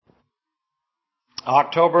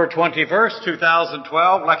October 21st,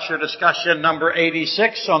 2012, lecture discussion number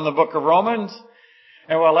 86 on the book of Romans.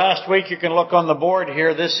 And well, last week you can look on the board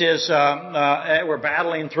here. This is, we're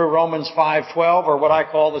battling through Romans 5:12, or what I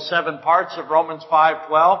call the 7 parts of Romans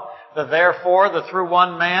 5:12. The therefore, the through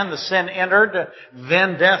one man, the sin entered,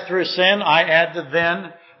 then death through sin. I add the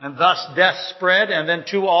then, and thus death spread, and then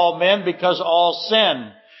to all men because all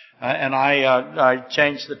sin. And I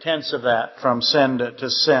changed the tense of that from sin to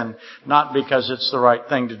sin, not because it's the right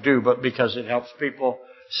thing to do, but because it helps people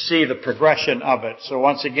see the progression of it. So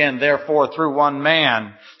once again, therefore, through one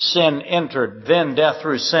man, sin entered, then death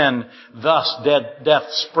through sin, thus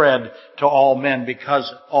death spread to all men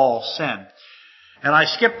because all sin. And I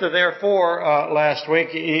skipped the therefore last week,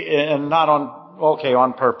 and not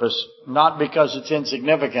on purpose, not because it's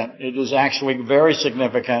insignificant. It is actually very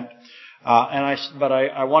significant. But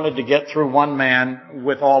I wanted to get through one man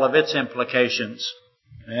with all of its implications,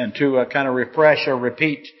 and to kind of refresh or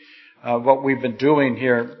repeat what we've been doing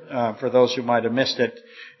here for those who might have missed it.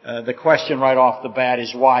 The question right off the bat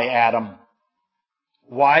is, why Adam?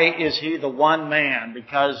 Why is he the one man?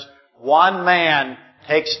 Because one man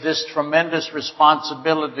takes this tremendous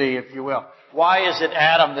responsibility, if you will. Why is it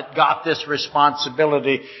Adam that got this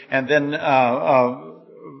responsibility? And then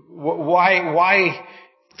why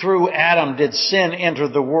through Adam did sin enter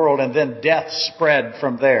the world, and then death spread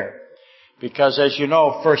from there? Because as you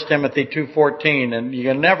know, 1 Timothy 2:14, and you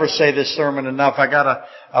can never say this sermon enough. I got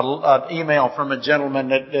an email from a gentleman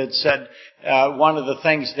that said one of the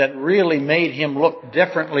things that really made him look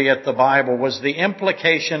differently at the Bible was the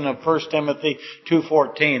implication of 1 Timothy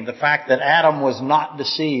 2:14, the fact that Adam was not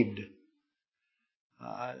deceived.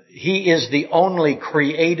 He is the only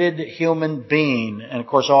created human being, and of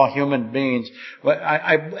course all human beings.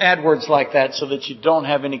 I add words like that so that you don't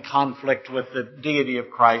have any conflict with the deity of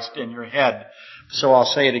Christ in your head. So I'll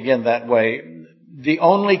say it again that way. The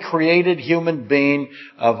only created human being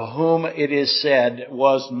of whom it is said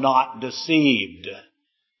was not deceived.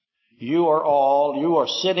 You are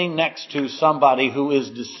sitting next to somebody who is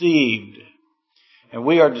deceived. And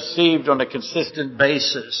we are deceived on a consistent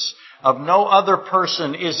basis. Of no other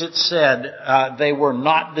person is it said they were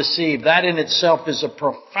not deceived. That in itself is a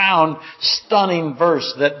profound, stunning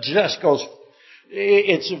verse that just goes,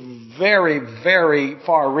 it's very, very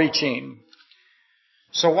far-reaching.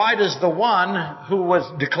 So why does the one who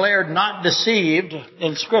was declared not deceived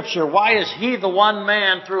in Scripture, why is he the one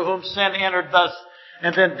man through whom sin entered thus,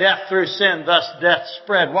 and then death through sin, thus death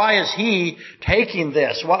spread? Why is he taking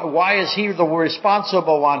this? Why is he the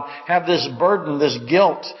responsible one, have this burden, this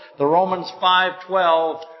guilt? The Romans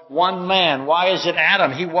 5:12, one man. Why is it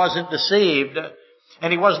Adam? He wasn't deceived.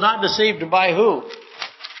 And he was not deceived by who?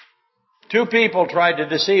 2 people tried to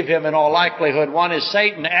deceive him in all likelihood. One is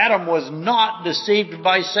Satan. Adam was not deceived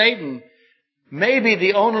by Satan. Maybe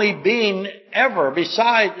the only being ever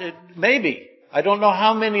besides, maybe. I don't know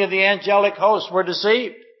how many of the angelic hosts were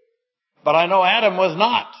deceived. But I know Adam was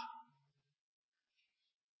not.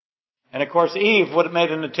 And of course Eve would have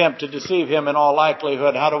made an attempt to deceive him in all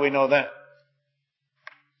likelihood. How do we know that?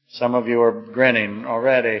 Some of you are grinning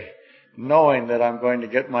already, knowing that I'm going to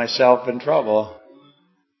get myself in trouble.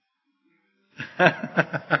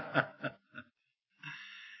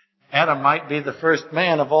 Adam might be the first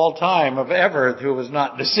man of all time, of ever, who was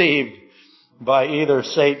not deceived by either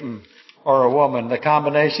Satan or a woman. The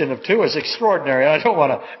combination of 2 is extraordinary. I don't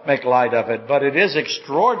want to make light of it, but it is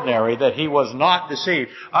extraordinary that he was not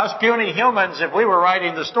deceived. Us puny humans, if we were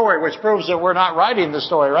writing the story, which proves that we're not writing the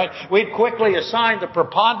story, right? We'd quickly assign the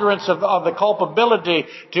preponderance of the culpability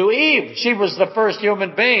to Eve. She was the first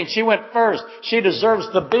human being. She went first. She deserves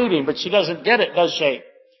the beating, but she doesn't get it, does she?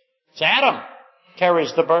 It's Adam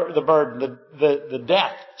carries the burden, the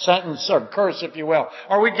death sentence or curse, if you will.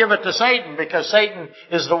 Or we give it to Satan because Satan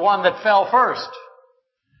is the one that fell first.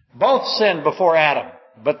 Both sinned before Adam,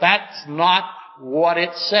 but that's not what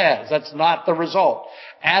it says. That's not the result.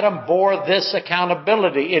 Adam bore this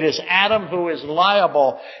accountability. It is Adam who is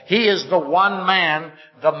liable. He is the one man,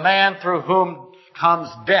 the man through whom comes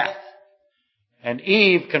death. And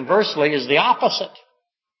Eve, conversely, is the opposite.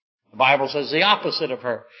 The Bible says the opposite of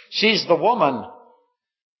her. She's the woman.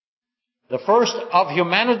 The first of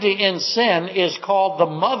humanity in sin is called the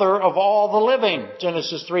mother of all the living.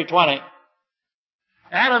 Genesis 3:20.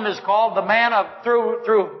 Adam is called the man of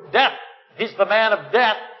through death. He's the man of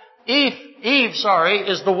death. Eve,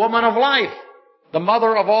 is the woman of life, the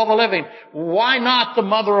mother of all the living. Why not the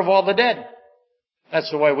mother of all the dead?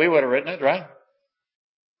 That's the way we would have written it, right?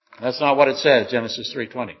 That's not what it says, Genesis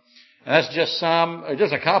 3:20. And that's just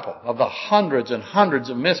a couple of the hundreds and hundreds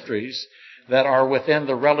of mysteries that are within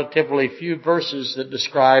the relatively few verses that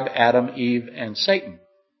describe Adam, Eve, and Satan.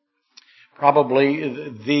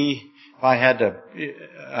 Probably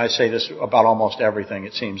I say this about almost everything,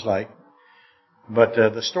 it seems like. But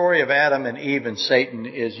the story of Adam and Eve and Satan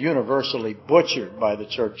is universally butchered by the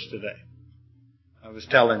church today. I was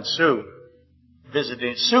telling Sue,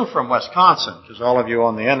 visiting Sue from Wisconsin, because all of you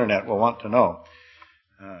on the internet will want to know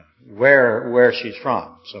where she's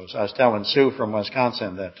from. So I was telling Sue from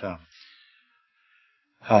Wisconsin that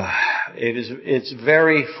it's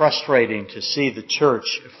very frustrating to see the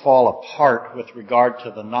church fall apart with regard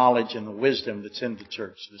to the knowledge and the wisdom that's in the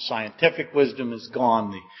church. The scientific wisdom is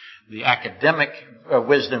gone, the academic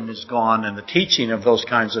wisdom is gone, and the teaching of those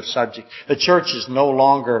kinds of subjects. The church is no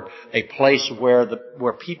longer a place where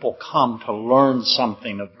people come to learn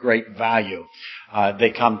something of great value.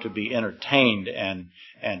 They come to be entertained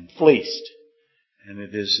and fleeced. And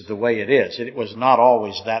it is the way it is. It was not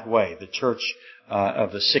always that way. The church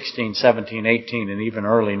of the 16, 17, 18, and even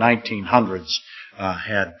early 1900s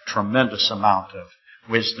had tremendous amount of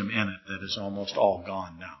wisdom in it that is almost all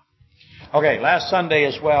gone now. Okay, last Sunday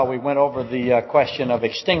as well, we went over the question of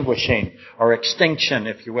extinguishing, or extinction,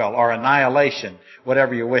 if you will, or annihilation,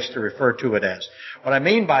 whatever you wish to refer to it as. What I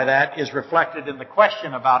mean by that is reflected in the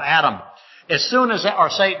question about Adam. As soon as, or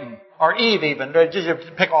Satan, or Eve even,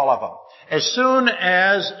 just pick all of them. As soon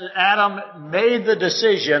as Adam made the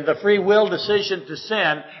decision, the free will decision to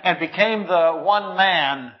sin, and became the one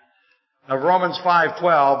man of Romans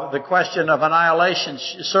 5:12, the question of annihilation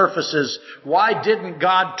surfaces. Why didn't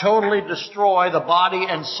God totally destroy the body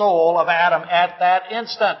and soul of Adam at that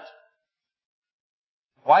instant?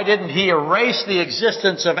 Why didn't He erase the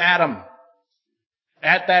existence of Adam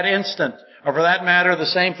at that instant? Or for that matter, the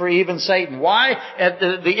same for even Satan. Why, at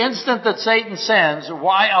the instant that Satan sins,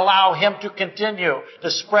 why allow him to continue to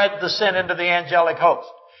spread the sin into the angelic host?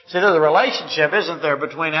 See, there's a relationship, isn't there,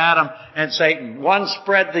 between Adam and Satan? One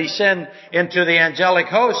spread the sin into the angelic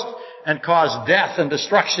host and caused death and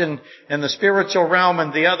destruction in the spiritual realm,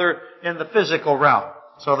 and the other in the physical realm.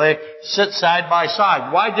 So they sit side by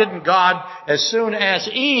side. Why didn't God, as soon as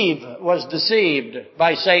Eve was deceived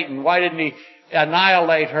by Satan, why didn't He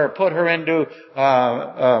annihilate her, put her into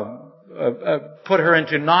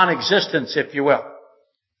non-existence, if you will?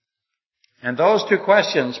 And those two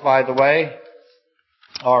questions, by the way,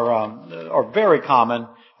 are very common,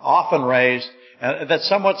 often raised, that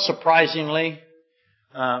somewhat surprisingly,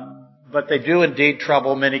 but they do indeed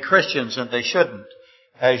trouble many Christians, and they shouldn't,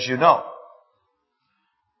 as you know.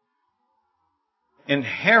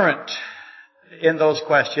 Inherent in those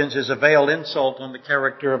questions is a veiled insult on the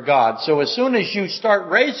character of God. So as soon as you start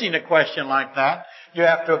raising a question like that, you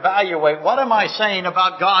have to evaluate, what am I saying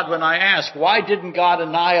about God when I ask, why didn't God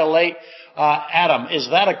annihilate Adam? Is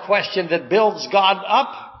that a question that builds God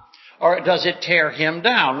up, or does it tear Him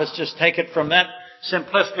down? Let's just take it from that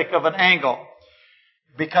simplistic of an angle.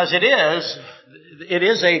 Because it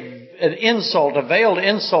is an insult, a veiled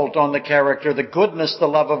insult on the character, the goodness, the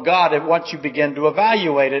love of God, and once you begin to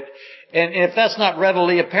evaluate it. And if that's not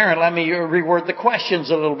readily apparent, let me reword the questions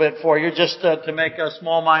a little bit for you, just to make a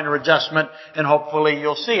small minor adjustment, and hopefully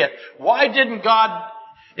you'll see it. Why didn't God,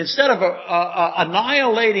 instead of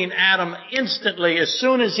annihilating Adam instantly as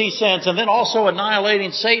soon as he sins, and then also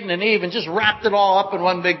annihilating Satan and Eve, and just wrapped it all up in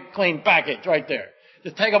one big clean package right there?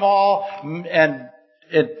 Just take them all and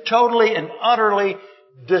totally and utterly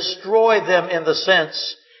destroy them, in the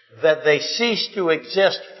sense that they cease to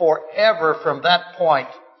exist forever from that point,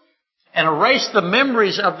 and erase the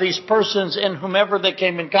memories of these persons in whomever they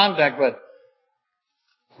came in contact with.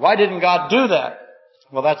 Why didn't God do that?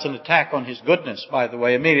 Well, that's an attack on His goodness, by the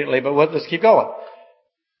way, immediately, but let's keep going.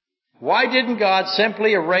 Why didn't God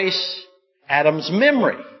simply erase Adam's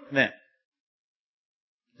memory then?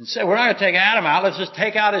 And say, we're not going to take Adam out, let's just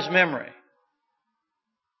take out his memory.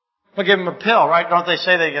 We'll give him a pill, right? Don't they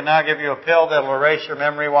say they can now give you a pill that'll erase your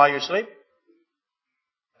memory while you sleep?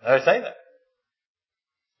 They say that.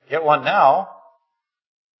 Get one now.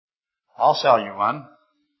 I'll sell you one.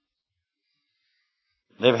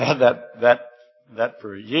 They've had that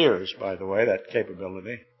for years, by the way, that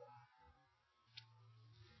capability.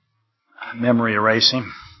 Memory erasing.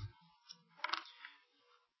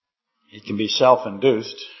 It can be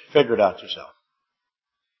self-induced. Figure it out yourself.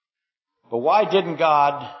 But why didn't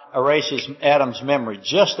God erase Adam's memory?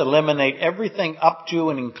 Just eliminate everything up to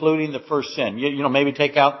and including the first sin. You know, maybe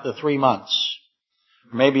take out the 3 months.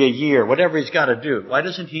 Maybe a year, whatever He's got to do. Why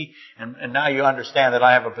doesn't He, and now you understand that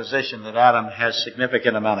I have a position that Adam has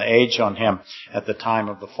significant amount of age on him at the time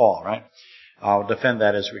of the fall, right? I'll defend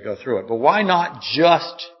that as we go through it. But why not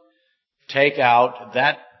just take out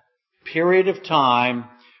that period of time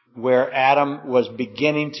where Adam was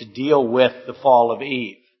beginning to deal with the fall of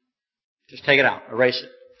Eve. Just take it out, erase it,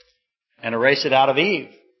 and erase it out of Eve.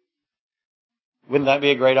 Wouldn't that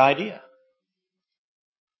be a great idea?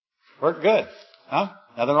 Work good. Huh?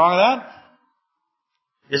 Nothing wrong with that?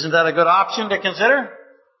 Isn't that a good option to consider?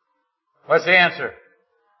 What's the answer?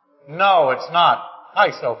 No, it's not.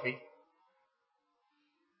 Hi, Sophie.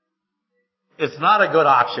 It's not a good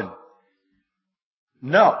option.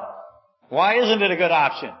 No. Why isn't it a good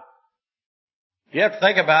option? You have to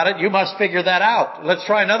think about it. You must figure that out. Let's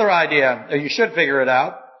try another idea. Or you should figure it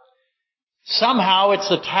out. Somehow it's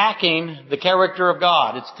attacking the character of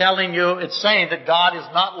God. It's telling you, it's saying that God is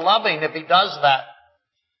not loving if He does that.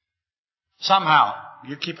 Somehow.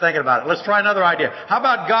 You keep thinking about it. Let's try another idea. How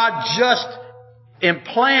about God just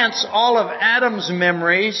implants all of Adam's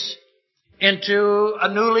memories into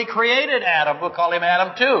a newly created Adam? We'll call him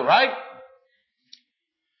Adam 2, right?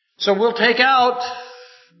 So we'll take out,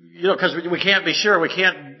 because we can't be sure, we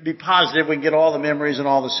can't be positive we can get all the memories and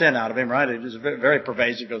all the sin out of him, right? It is very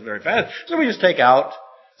pervasive, goes very fast. So we just take out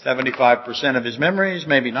 75% of his memories,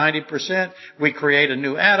 maybe 90%. We create a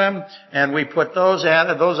new Adam, and we put those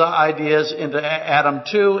ideas into Adam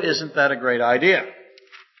 2. Isn't that a great idea?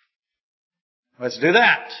 Let's do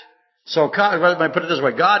that. So let me put it this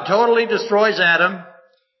way. God totally destroys Adam,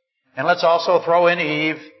 and let's also throw in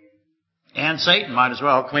Eve, and Satan might as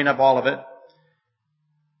well clean up all of it.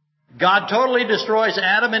 God totally destroys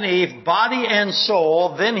Adam and Eve, body and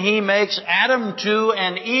soul. Then He makes Adam 2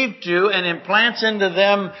 and Eve 2 and implants into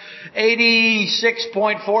them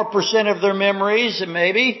 86.4% of their memories,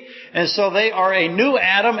 maybe. And so they are a new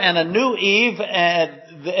Adam and a new Eve. And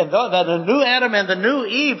that the new Adam and the new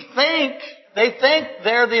Eve think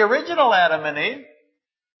they're the original Adam and Eve.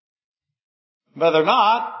 But they're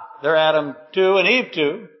not. They're Adam 2 and Eve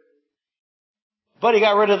 2. But He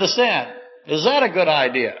got rid of the sin. Is that a good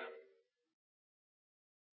idea?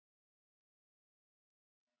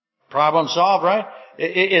 Problem solved, right?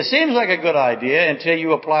 It seems like a good idea until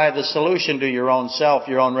you apply the solution to your own self,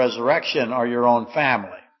 your own resurrection, or your own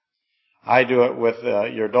family. I do it with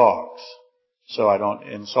your dogs, so I don't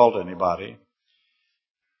insult anybody.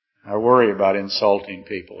 I worry about insulting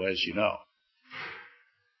people, as you know.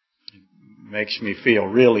 It makes me feel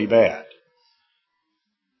really bad.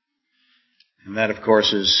 And that, of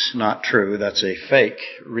course, is not true. That's a fake,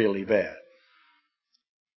 really bad.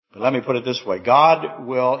 But let me put it this way.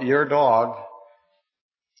 Your dog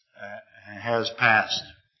has passed.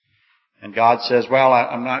 And God says, well,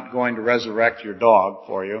 I'm not going to resurrect your dog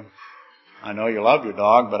for you. I know you love your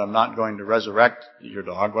dog, but I'm not going to resurrect your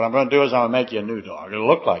dog. What I'm going to do is I'm going to make you a new dog. It'll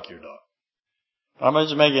look like your dog. I'm going to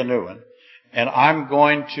just make you a new one. And I'm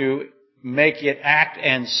going to make it act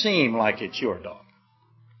and seem like it's your dog.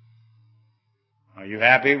 Are you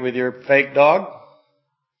happy with your fake dog?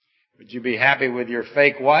 Would you be happy with your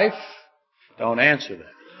fake wife? Don't answer that.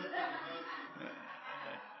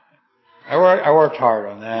 I worked hard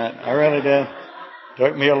on that. I really did.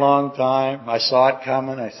 Took me a long time. I saw it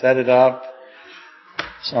coming. I set it up.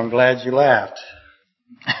 So I'm glad you laughed.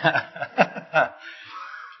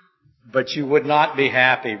 But you would not be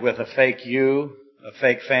happy with a fake you, a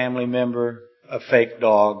fake family member, a fake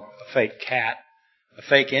dog, a fake cat, a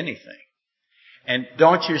fake anything. And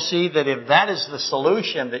don't you see that if that is the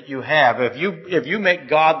solution that you have, if you make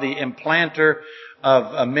God the implanter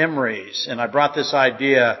of memories, and I brought this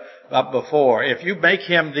idea up before, if you make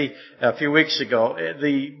Him a few weeks ago,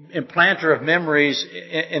 the implanter of memories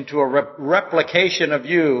into a replication of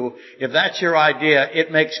you, if that's your idea,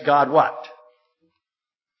 it makes God what?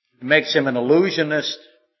 It makes Him an illusionist.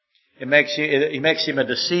 It makes Him a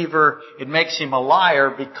deceiver. It makes Him a liar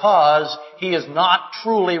because He is not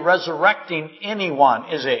truly resurrecting anyone,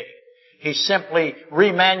 is He? He's simply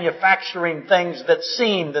remanufacturing things that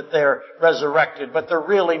seem that they're resurrected, but they're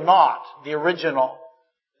really not the original.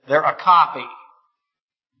 They're a copy.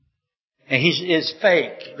 And He is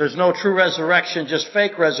fake. There's no true resurrection, just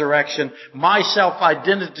fake resurrection. My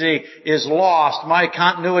self-identity is lost. My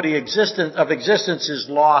continuity of existence is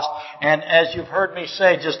lost. And as you've heard me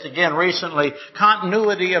say just again recently,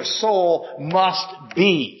 continuity of soul must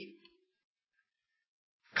be.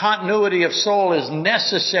 Continuity of soul is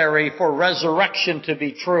necessary for resurrection to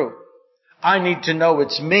be true. I need to know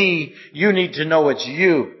it's me. You need to know it's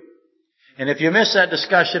you. And if you missed that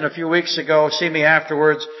discussion a few weeks ago, see me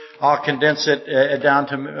afterwards. I'll condense it down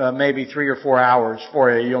to maybe 3 or 4 hours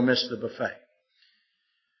for you. You'll miss the buffet.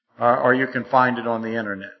 Or you can find it on the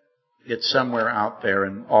internet. It's somewhere out there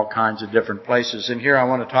in all kinds of different places. And here I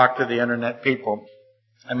want to talk to the internet people.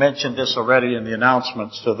 I mentioned this already in the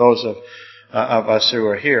announcements to those of us who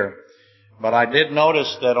are here. But I did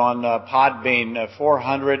notice that on Podbean,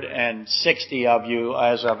 460 of you,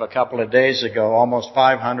 as of a couple of days ago, almost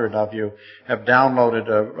 500 of you, have downloaded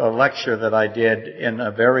a lecture that I did in a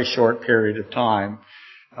very short period of time,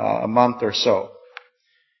 a month or so.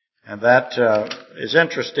 And that is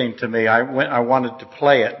interesting to me. I wanted to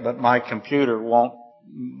play it, but my computer won't,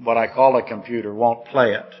 what I call a computer, won't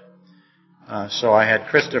play it. So I had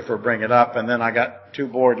Christopher bring it up, and then I got too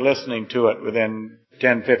bored listening to it within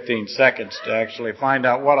 10, 15 seconds to actually find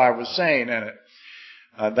out what I was saying in it.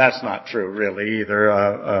 That's not true, really,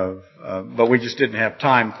 either. But we just didn't have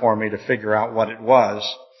time for me to figure out what it was,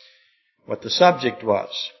 what the subject was.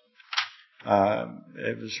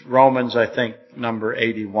 It was Romans, I think, number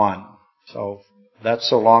 81. So that's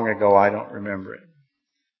so long ago, I don't remember it.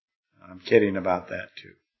 I'm kidding about that,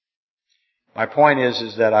 too. My point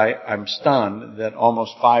is that I'm stunned that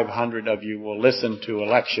almost 500 of you will listen to a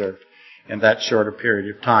lecture in that shorter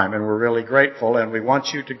period of time. And we're really grateful, and we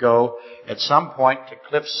want you to go at some point to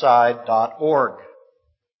cliffside.org.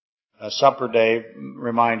 Supper Dave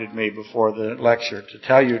reminded me before the lecture to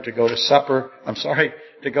tell you to go to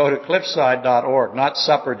to go to cliffside.org, not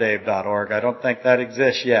supperdave.org. I don't think that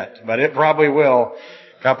exists yet, but it probably will.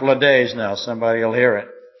 A couple of days now, somebody will hear it.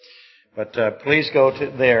 But please go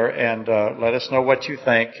to there and let us know what you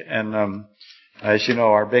think. And as you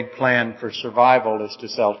know, our big plan for survival is to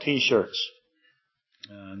sell T-shirts.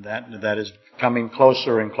 That is coming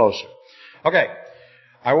closer and closer. Okay.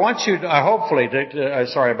 I want you to, hopefully,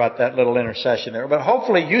 sorry about that little intercession there, but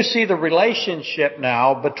hopefully you see the relationship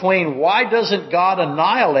now between why doesn't God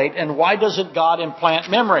annihilate and why doesn't God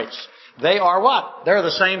implant memories? They are what? They're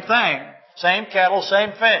the same thing. Same kettle,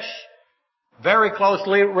 same fish. Very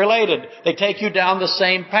closely related. They take you down the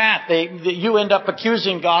same path. You end up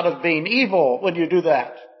accusing God of being evil when you do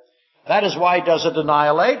that. That is why He doesn't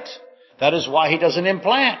annihilate. That is why He doesn't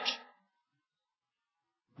implant.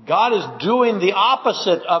 God is doing the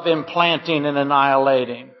opposite of implanting and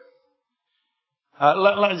annihilating.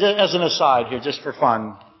 As an aside here, just for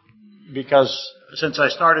fun, because since I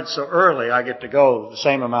started so early, I get to go the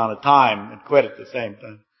same amount of time and quit at the same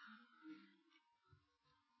time.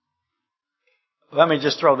 Let me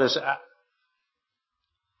just throw this out.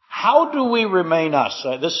 How do we remain us?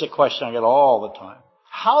 This is a question I get all the time.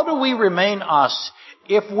 How do we remain us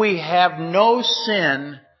if we have no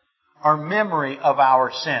sin or memory of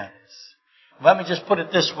our sins? Let me just put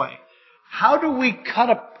it this way. How do we cut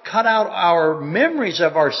out our memories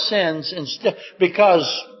of our sins instead? Because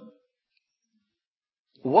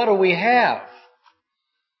what do we have?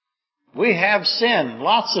 We have sin,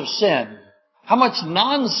 lots of sin. How much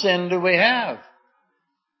non-sin do we have?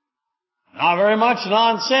 Not very much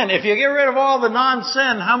non-sin. If you get rid of all the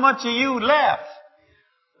non-sin, how much are you left?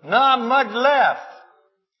 Not much left.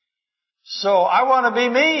 So I want to be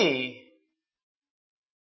me.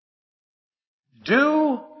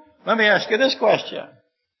 Let me ask you this question.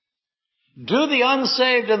 Do the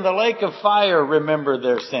unsaved in the lake of fire remember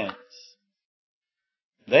their sins?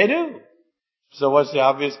 They do. So what's the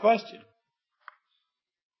obvious question?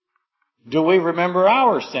 Do we remember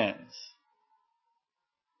our sins?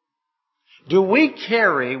 Do we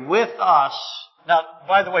carry with us... Now,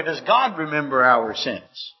 by the way, does God remember our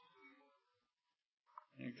sins?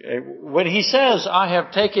 Okay. When He says, I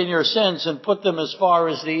have taken your sins and put them as far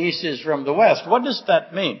as the east is from the west, what does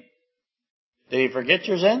that mean? Did He forget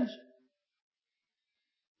your sins?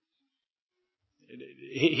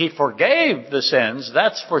 He forgave the sins,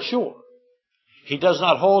 that's for sure. He does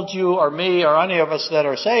not hold you or me or any of us that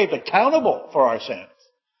are saved accountable for our sins.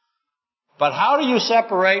 But how do you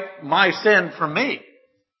separate my sin from me?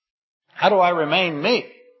 How do I remain me?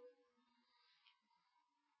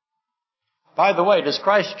 By the way, does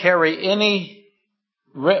Christ carry any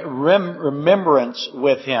remembrance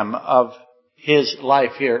with Him of His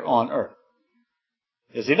life here on earth?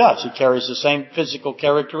 Yes, He does. He carries the same physical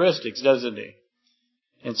characteristics, doesn't He?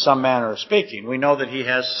 In some manner of speaking. We know that He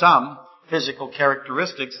has some physical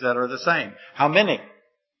characteristics that are the same. How many?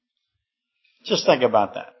 Just think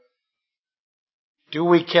about that. Do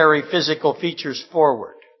we carry physical features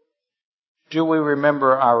forward? Do we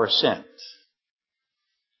remember our sins?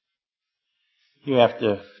 You have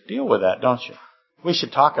to deal with that, don't you? We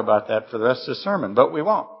should talk about that for the rest of the sermon, but we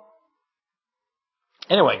won't.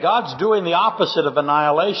 Anyway, God's doing the opposite of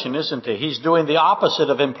annihilation, isn't He? He's doing the opposite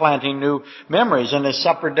of implanting new memories. And as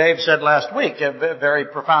Supper Dave said last week, very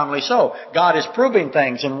profoundly so, God is proving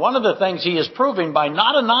things. And one of the things He is proving by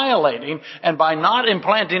not annihilating and by not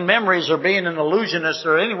implanting memories or being an illusionist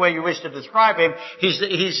or any way you wish to describe Him,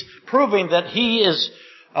 He's proving that He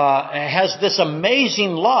has this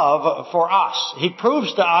amazing love for us. He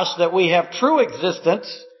proves to us that we have true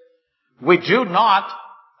existence. We do not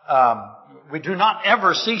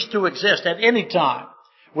ever cease to exist at any time.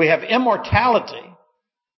 We have immortality,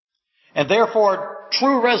 and therefore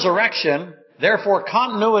true resurrection, therefore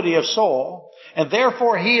continuity of soul, and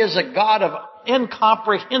therefore He is a God of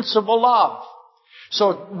incomprehensible love.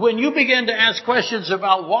 So when you begin to ask questions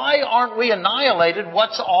about why aren't we annihilated,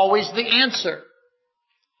 what's always the answer?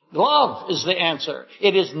 Love is the answer.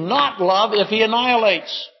 It is not love if He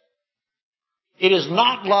annihilates. It is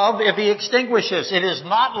not love if He extinguishes. It is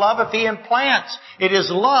not love if He implants. It is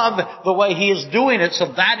love the way He is doing it,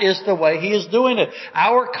 so that is the way He is doing it.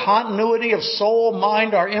 Our continuity of soul,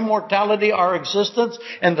 mind, our immortality, our existence,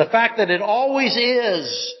 and the fact that it always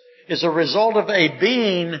is a result of a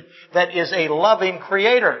being that is a loving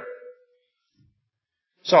Creator.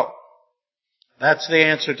 So, that's the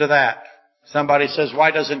answer to that. Somebody says, why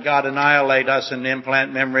doesn't God annihilate us and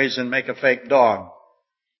implant memories and make a fake dog?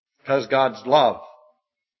 Because God's love.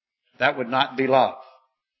 That would not be love.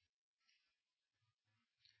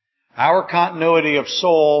 Our continuity of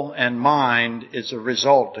soul and mind is a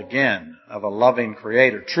result, again, of a loving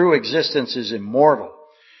Creator. True existence is immortal.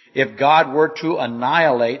 If God were to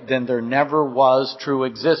annihilate, then there never was true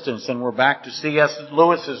existence. And we're back to C.S.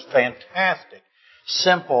 Lewis's fantastic,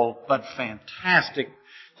 simple, but fantastic,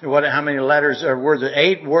 how many letters or words?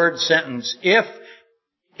 8-word sentence.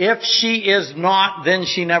 If she is not, then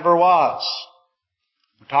she never was.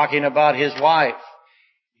 We're talking about his wife.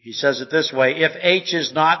 He says it this way, if H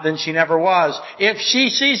is not, then she never was. If she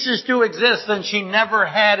ceases to exist, then she never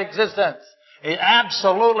had existence. He's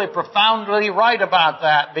absolutely profoundly right about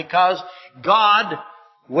that, because God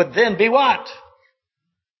would then be what?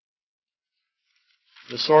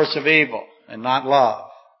 The source of evil and not love.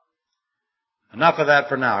 Enough of that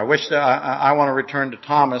for now. I want to return to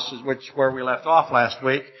Thomas, where we left off last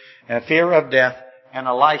week, and fear of death and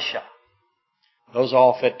Elisha. Those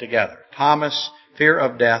all fit together. Thomas, fear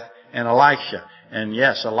of death, and Elisha. And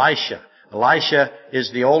yes, Elisha. Elisha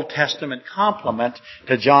is the Old Testament complement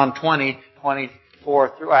to John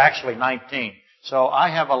 20:24 through, actually 19. So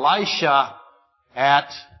I have Elisha at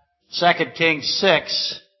 2 Kings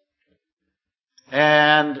 6,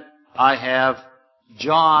 and I have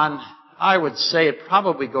John. I would say it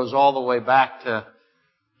probably goes all the way back to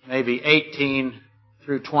maybe 18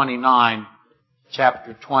 through 29,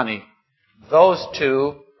 chapter 20. Those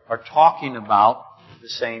two are talking about the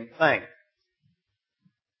same thing.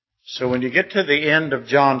 So when you get to the end of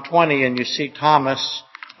John 20 and you see Thomas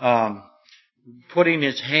putting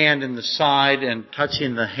his hand in the side and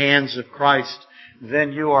touching the hands of Christ,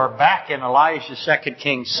 then you are back in Elijah, 2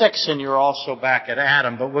 Kings 6, and you're also back at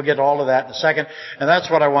Adam. But we'll get all of that in a second. And that's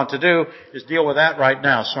what I want to do, is deal with that right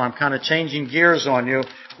now. So I'm kind of changing gears on you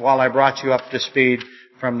while I brought you up to speed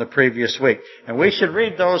from the previous week. And we should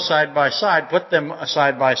read those side by side, put them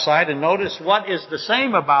side by side, and notice what is the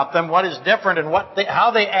same about them, what is different, and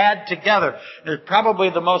how they add together. It's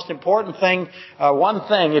probably the most important thing, one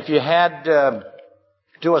thing, if you had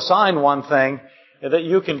to assign one thing, that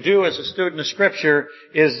you can do as a student of Scripture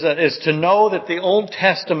is to know that the Old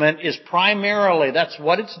Testament is primarily, that's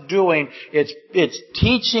what it's doing. It's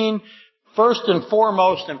teaching first and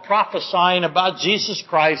foremost and prophesying about Jesus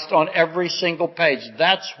Christ on every single page.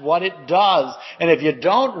 That's what it does. And if you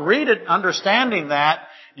don't read it understanding that,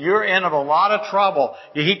 you're in a lot of trouble.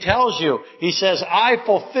 He tells you, he says, I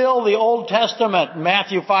fulfill the Old Testament,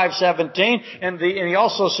 Matthew 5:17, and he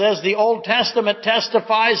also says the Old Testament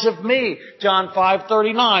testifies of me, John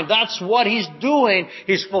 5:39. That's what he's doing.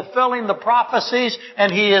 He's fulfilling the prophecies,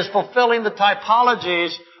 and he is fulfilling the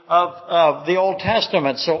typologies of the Old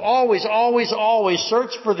Testament. So always, always, always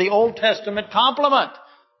search for the Old Testament complement.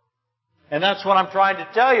 And that's what I'm trying to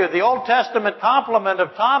tell you. The Old Testament complement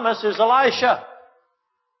of Thomas is Elisha.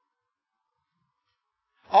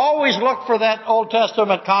 Always look for that Old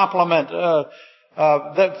Testament complement.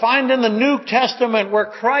 That find in the New Testament where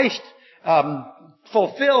Christ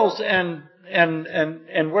fulfills and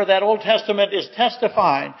where that Old Testament is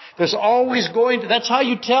testifying. There's always that's how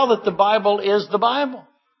you tell that the Bible is the Bible.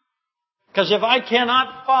 Because if I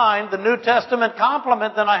cannot find the New Testament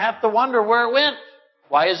complement, then I have to wonder where it went.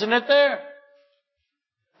 Why isn't it there?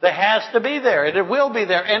 It has to be there, and it will be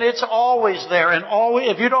there, and it's always there. And always,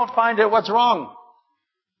 if you don't find it, what's wrong?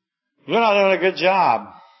 You're not doing a good job.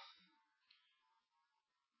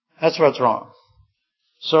 That's what's wrong.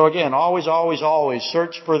 So again, always, always, always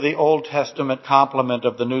search for the Old Testament complement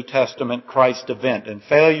of the New Testament Christ event. And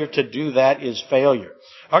failure to do that is failure.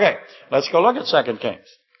 Okay, let's go look at 2 Kings.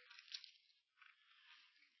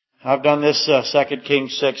 I've done this 2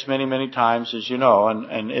 Kings 6 many, many times, as you know,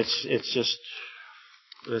 and it's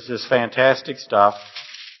just fantastic stuff.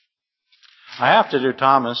 I have to do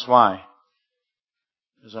Thomas. Why?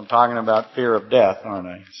 Because I'm talking about fear of death, aren't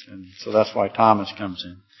I? And so that's why Thomas comes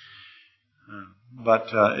in. But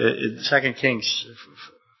 2 Kings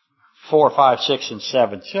 4, 5, 6, and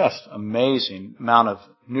 7, just amazing amount of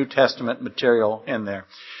New Testament material in there.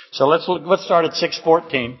 So let's start at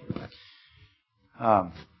 6:14.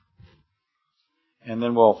 And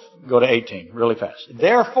then we'll go to 18 really fast.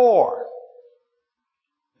 Therefore,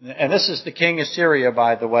 and this is the king of Syria,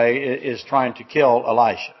 by the way, is trying to kill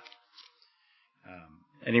Elisha.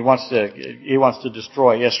 And he wants to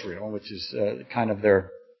destroy Israel, which is kind of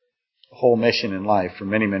their whole mission in life for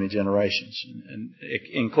many, many generations, and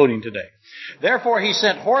including today. Therefore he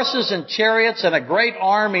sent horses and chariots and a great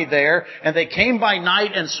army there, and they came by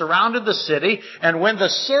night and surrounded the city. And when the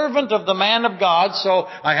servant of the man of God, so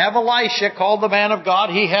I have Elisha called the man of God,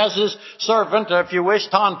 he has his servant, if you wish,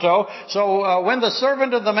 Tonto. So when the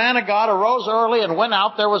servant of the man of God arose early and went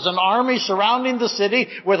out, there was an army surrounding the city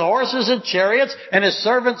with horses and chariots. And his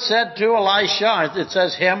servant said to Elisha, it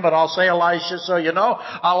says him, but I'll say Elisha so you know,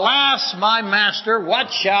 alas, my master,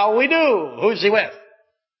 what shall we do? Who's he with?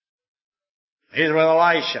 He's with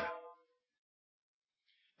Elisha.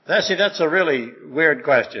 That's a really weird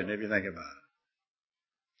question if you think about it.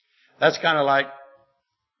 That's kind of like,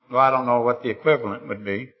 well, I don't know what the equivalent would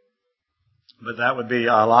be, but that would be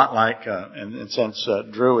a lot like, and since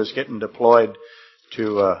Drew is getting deployed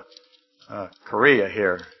to Korea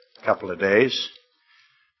here a couple of days,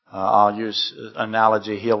 I'll use an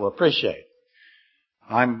analogy he'll appreciate.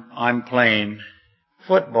 I'm playing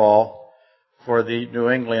football for the New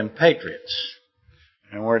England Patriots.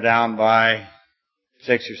 And we're down by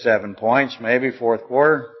 6 or 7 points, maybe fourth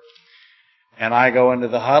quarter. And I go into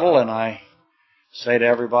the huddle and I say to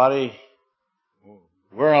everybody,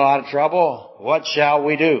 we're in a lot of trouble. What shall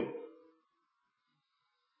we do?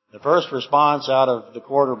 The first response out of the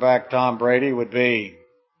quarterback, Tom Brady, would be,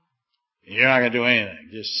 you're not going to do anything.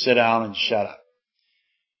 Just sit down and shut up.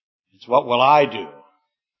 It's what will I do?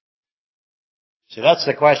 See, that's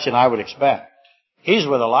the question I would expect. He's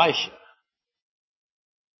with Elisha.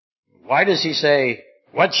 Why does he say,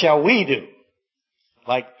 what shall we do?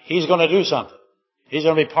 Like he's going to do something. He's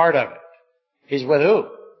going to be part of it. He's with who?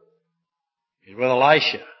 He's with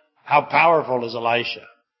Elisha. How powerful is Elisha?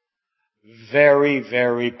 Very,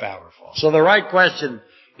 very powerful. So the right question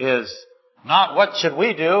is not what should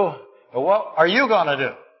we do, but what are you going to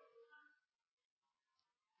do?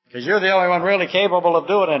 Because you're the only one really capable of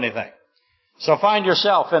doing anything. So find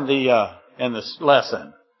yourself in this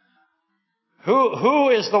lesson. Who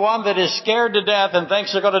is the one that is scared to death and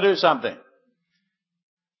thinks they're going to do something?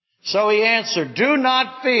 So he answered, do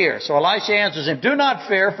not fear. So Elisha answers him, do not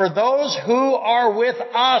fear, for those who are with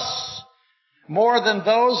us more than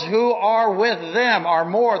those who are with them are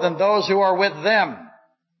more than those who are with them.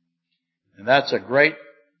 And that's a great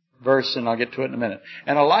verse, and I'll get to it in a minute.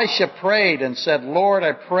 And Elisha prayed and said, Lord,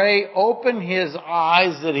 I pray, open his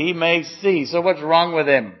eyes that he may see. So what's wrong with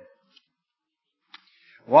him?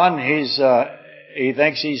 One, he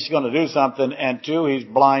thinks he's going to do something, and two, he's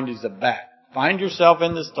blind as a bat. Find yourself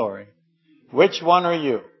in the story. Which one are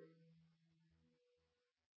you?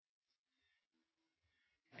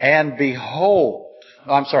 And behold,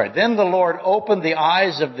 then the Lord opened the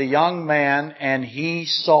eyes of the young man, and he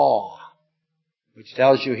saw. Which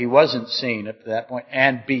tells you he wasn't seen up to that point.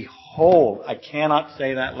 And behold, I cannot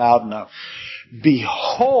say that loud enough.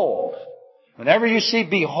 Behold, whenever you see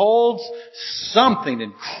behold, something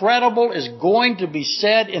incredible is going to be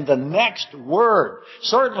said in the next word.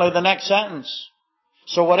 Certainly the next sentence.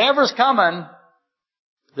 So whatever's coming,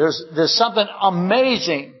 there's something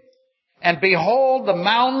amazing. And behold, the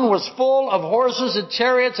mountain was full of horses and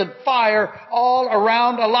chariots and fire all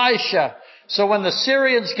around Elisha. So when the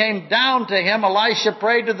Syrians came down to him, Elisha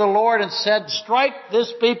prayed to the Lord and said, strike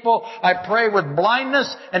this people, I pray, with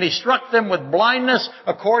blindness. And he struck them with blindness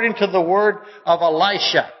according to the word of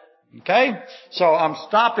Elisha. Okay? So I'm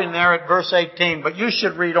stopping there at verse 18, but you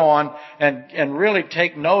should read on and really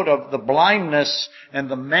take note of the blindness and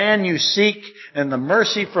the man you seek and the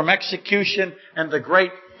mercy from execution and the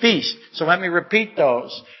great feast. So let me repeat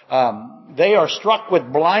those. They are struck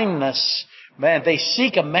with blindness. Man, they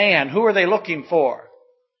seek a man. Who are they looking for?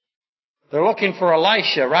 They're looking for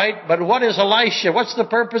Elisha, right? But what is Elisha? What's the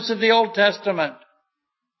purpose of the Old Testament?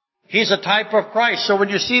 He's a type of Christ. So when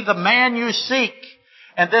you see the man you seek,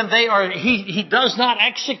 and then he does not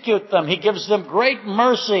execute them. He gives them great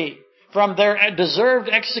mercy from their deserved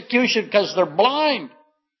execution because they're blind.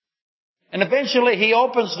 And eventually he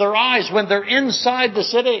opens their eyes when they're inside the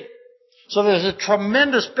city. So there's a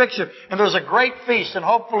tremendous picture, and there's a great feast, and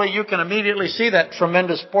hopefully you can immediately see that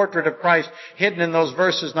tremendous portrait of Christ hidden in those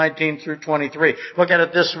verses 19 through 23. Look at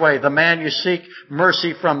it this way. The man you seek,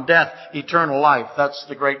 mercy from death, eternal life. That's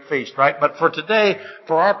the great feast, right? But for today,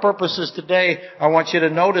 for our purposes today, I want you to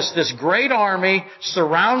notice this great army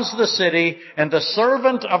surrounds the city, and the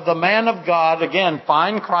servant of the man of God, again,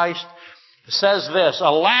 find Christ, says this,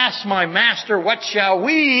 "Alas, my master, what shall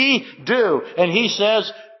we do?" And he says,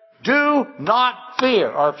 "Do not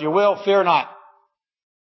fear," or if you will, fear not.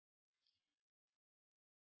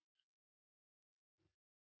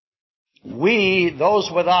 We,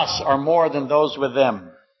 those with us, are more than those with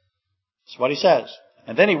them. That's what he says.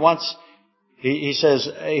 And then he says,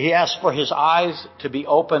 he asks for his eyes to be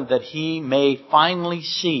opened that he may finally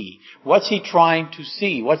see. What's he trying to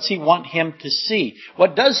see? What's he want him to see?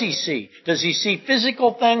 What does he see? Does he see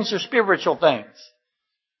physical things or spiritual things?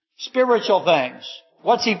 Spiritual things.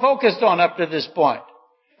 What's he focused on up to this point?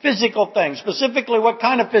 Physical things. Specifically, what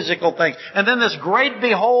kind of physical things? And then this great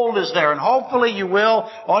behold is there. And hopefully you will,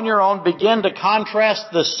 on your own, begin to contrast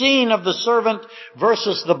the seeing of the servant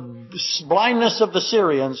versus the blindness of the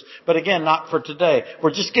Syrians. But again, not for today.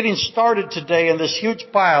 We're just getting started today in this huge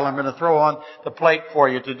pile I'm going to throw on the plate for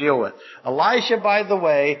you to deal with. Elisha, by the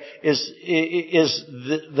way, is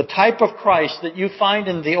the type of Christ that you find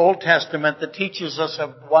in the Old Testament that teaches us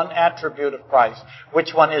of one attribute of Christ.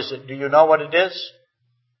 Which one is it? Do you know what it is?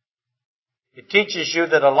 It teaches you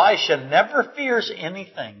that Elisha never fears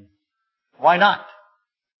anything. Why not?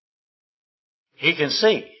 He can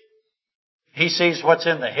see. He sees what's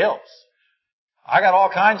in the hills. I got all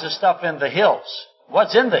kinds of stuff in the hills.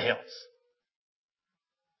 What's in the hills?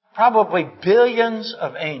 Probably billions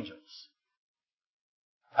of angels.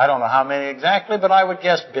 I don't know how many exactly, but I would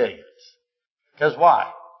guess billions. Because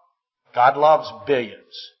why? God loves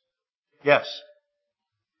billions. Yes.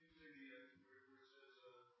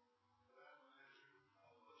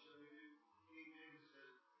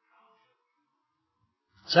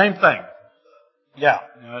 Same thing. Yeah.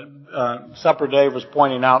 Supper Day was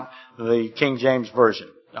pointing out the King James Version.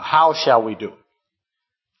 How shall we do it?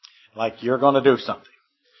 Like you're going to do something.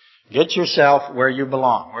 Get yourself where you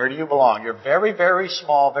belong. Where do you belong? You're very, very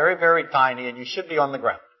small, very, very tiny, and you should be on the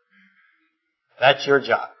ground. That's your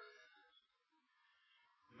job.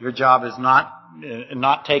 Your job is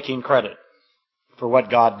not taking credit for what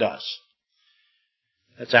God does.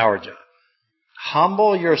 That's our job.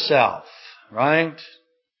 Humble yourself, right?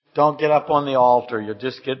 Don't get up on the altar. You'll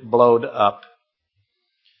just get blowed up.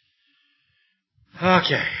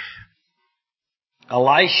 Okay.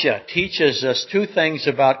 Elisha teaches us two things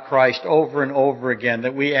about Christ over and over again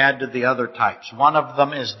that we add to the other types. One of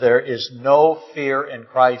them is there is no fear in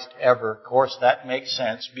Christ ever. Of course, that makes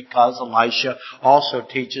sense because Elisha also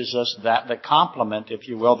teaches us that the complement, if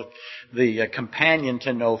you will, the companion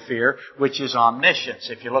to no fear, which is omniscience.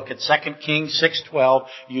 If you look at 2 Kings 6:12,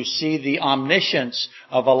 you see the omniscience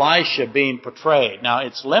of Elisha being portrayed. Now,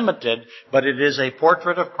 it's limited, but it is a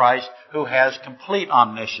portrait of Christ who has complete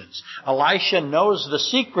omniscience. Elisha knows the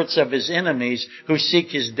secrets of his enemies who seek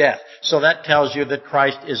his death. So that tells you that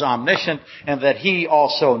Christ is omniscient and that he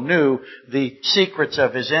also knew the secrets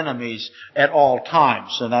of his enemies at all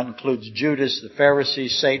times. And that includes Judas, the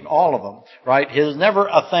Pharisees, Satan, all of them, right? There's never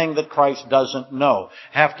a thing that Christ doesn't know.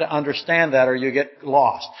 Have to understand that or you get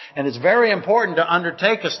lost. And it's very important to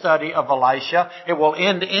undertake a study of Elisha. It will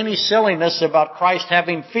end any silliness about Christ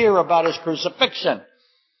having fear about his crucifixion.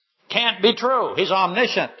 Can't be true. He's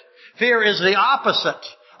omniscient. Fear is the opposite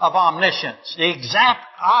of omniscience. The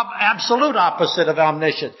absolute opposite of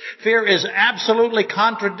omniscience. Fear is absolutely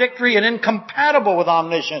contradictory and incompatible with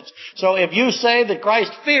omniscience. So if you say that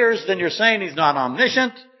Christ fears, then you're saying he's not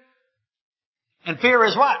omniscient. And fear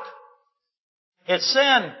is what? It's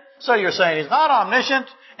sin. So you're saying he's not omniscient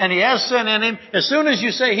and he has sin in him. As soon as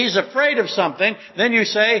you say he's afraid of something, then you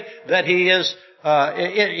say that he has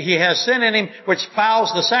sin in him, which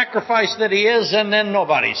fouls the sacrifice that he is, and then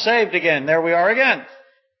nobody's saved again. There we are again.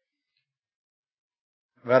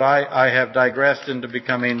 But I have digressed into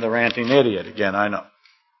becoming the ranting idiot again, I know.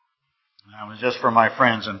 That was just for my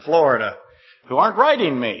friends in Florida who aren't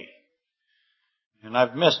writing me. And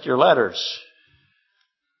I've missed your letters.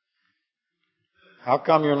 How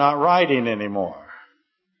come you're not writing anymore?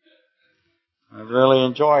 I've really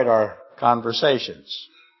enjoyed our conversations.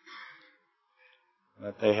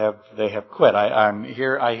 But they have quit. I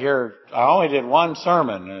only did one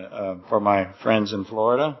sermon for my friends in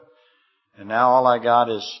Florida, and now all I got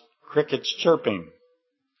is crickets chirping.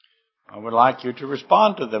 I would like you to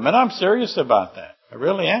respond to them, and I'm serious about that. I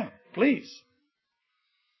really am. Please.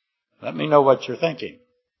 Let me know what you're thinking.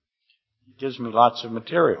 It gives me lots of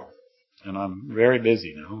material. And I'm very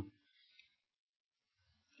busy now.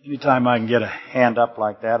 Anytime I can get a hand up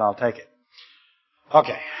like that, I'll take it.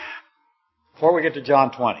 Okay. Before we get to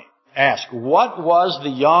John 20, ask, what was the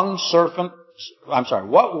young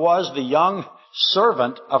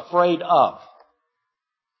servant afraid of?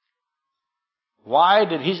 Why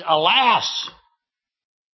did he, alas,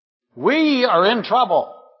 we are in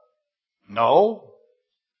trouble. No,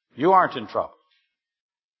 you aren't in trouble.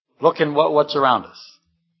 Look in what's around us.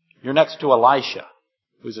 You're next to Elisha,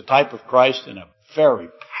 who's a type of Christ and a very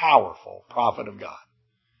powerful prophet of God.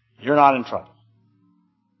 You're not in trouble.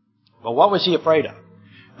 But what was he afraid of?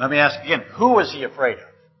 Let me ask again, who was he afraid of?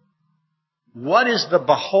 What is the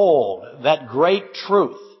behold, that great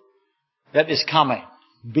truth that is coming?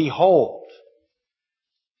 Behold.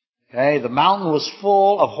 Okay, the mountain was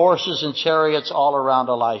full of horses and chariots all around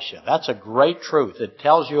Elisha. That's a great truth. It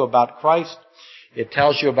tells you about Christ. It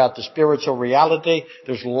tells you about the spiritual reality.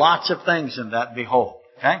 There's lots of things in that behold.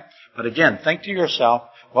 Okay? But again, think to yourself,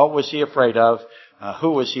 what was he afraid of?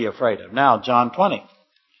 Who was he afraid of? Now, John 20,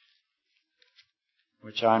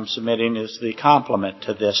 which I'm submitting is the complement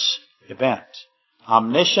to this event.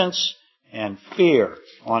 Omniscience and fear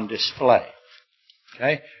on display.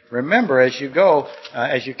 Okay? Remember, as you go,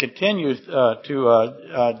 as you continue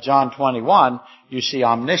to John 21, you see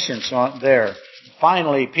omniscience on there.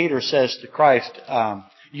 Finally, Peter says to Christ,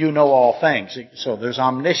 you know all things. So there's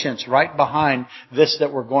omniscience right behind this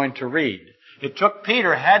that we're going to read. It took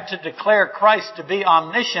Peter had to declare Christ to be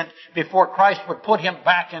omniscient before Christ would put him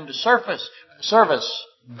back into service.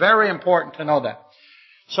 Very important to know that.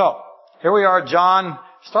 So, here we are, John,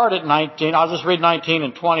 start at 19. I'll just read 19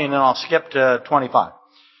 and 20 and then I'll skip to 25.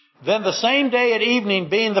 Then the same day at evening,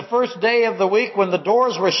 being the first day of the week, when the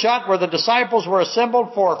doors were shut, where the disciples were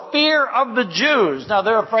assembled for fear of the Jews. Now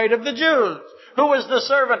they're afraid of the Jews. Who was the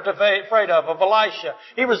servant afraid of Elisha?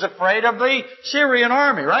 He was afraid of the Syrian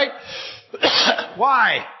army, right?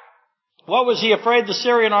 Why? What was he afraid the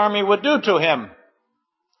Syrian army would do to him?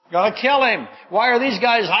 Gonna kill him. Why are these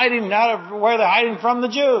guys hiding out of where they're hiding from the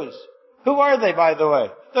Jews? Who are they, by the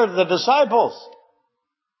way? They're the disciples.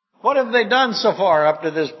 What have they done so far up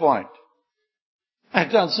to this point?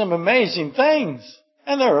 They've done some amazing things.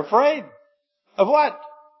 And they're afraid. Of what?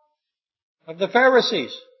 Of the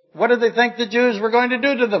Pharisees. What did they think the Jews were going to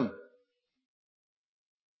do to them?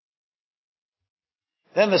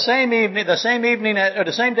 Then the same day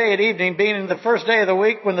at evening, being the first day of the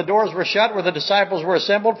week, when the doors were shut, where the disciples were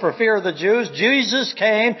assembled for fear of the Jews, Jesus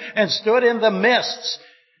came and stood in the mist,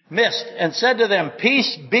 and said to them,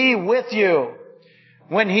 peace be with you.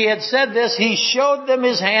 When he had said this, he showed them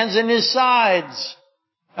his hands and his sides,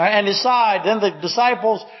 and his side. Then the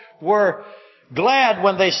disciples were glad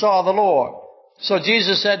when they saw the Lord. So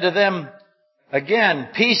Jesus said to them again,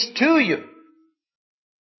 peace to you.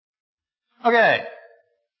 Okay.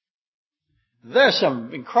 There's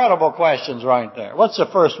some incredible questions right there. What's the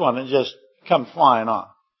first one that just comes flying on?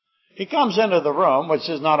 He comes into the room, which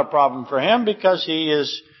is not a problem for him because he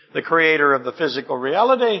is the creator of the physical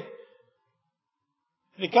reality.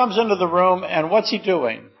 He comes into the room, and what's he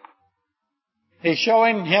doing? He's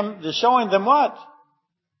showing them what?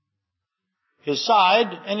 His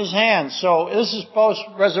side and his hands. So this is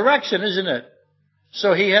post-resurrection, isn't it?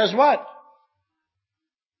 So he has what?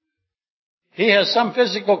 He has some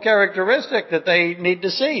physical characteristic that they need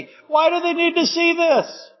to see. Why do they need to see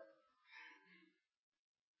this?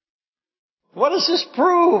 What does this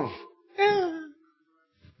prove?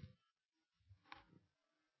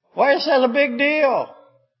 Why is that a big deal?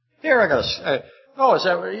 Here I got is that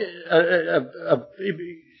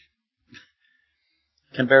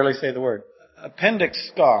can barely say the word. Appendix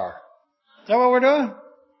scar. Is that what we're doing?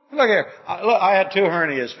 Look here. Look, I had 2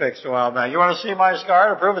 hernias fixed a while back. You want to see my scar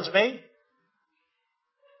to prove it's me?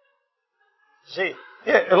 See,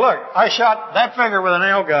 here, look, I shot that finger with a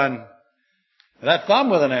nail gun, that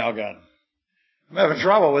thumb with a nail gun. I'm having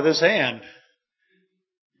trouble with this hand.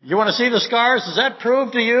 You want to see the scars? Does that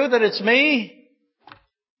prove to you that it's me?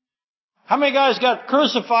 How many guys got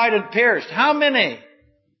crucified and pierced? How many?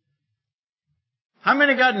 How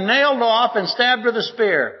many got nailed off and stabbed with a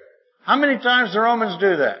spear? How many times do the Romans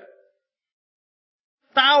do that?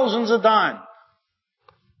 Thousands of times.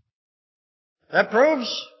 That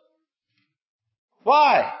proves?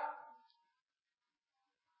 Why?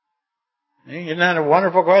 Isn't that a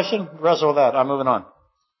wonderful question? Wrestle with that. I'm moving on.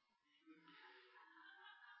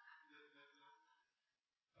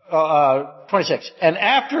 26. And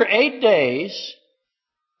after 8 days,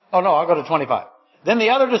 I'll go to 25. Then the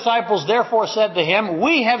other disciples therefore said to him,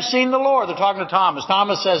 we have seen the Lord. They're talking to Thomas.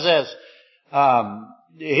 Thomas says this,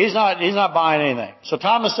 he's not buying anything. So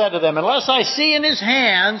Thomas said to them, unless I see in his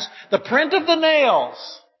hands the print of the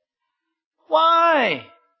nails. Why?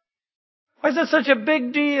 Why is that such a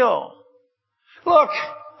big deal? Look,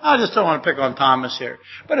 I just don't want to pick on Thomas here.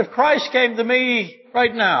 But if Christ came to me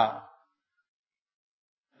right now,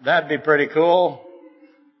 that'd be pretty cool.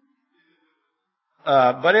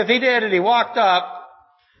 But if he did and he walked up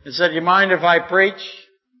and said, you mind if I preach?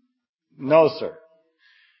 No, sir.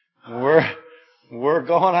 We're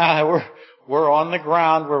going out, we're on the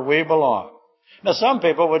ground where we belong. Now some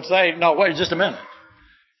people would say, no, wait just a minute.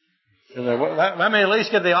 Let me at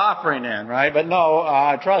least get the offering in, right? But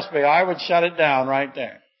no, trust me, I would shut it down right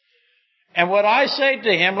there. And what I say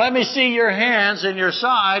to him, let me see your hands and your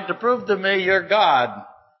side to prove to me you're God.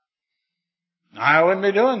 I wouldn't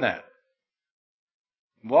be doing that.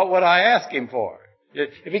 What would I ask him for?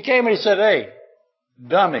 If he came and he said, hey,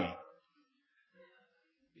 dummy,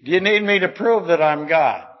 do you need me to prove that I'm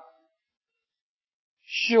God?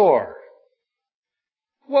 Sure.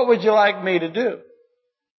 What would you like me to do?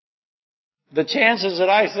 The chances that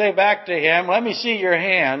I say back to him, let me see your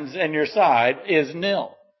hands and your side, is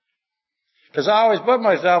nil. Because I always put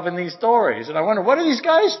myself in these stories, and I wonder, what are these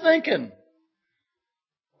guys thinking?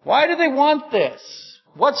 Why do they want this?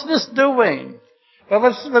 What's this doing? Well,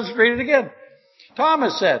 let's read it again.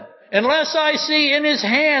 Thomas said, unless I see in his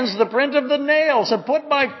hands the print of the nails, and put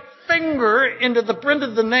my finger into the print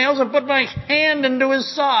of the nails, and put my hand into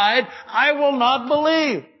his side, I will not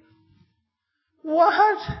believe.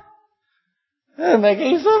 What? That doesn't make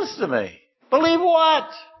any sense to me. Believe what?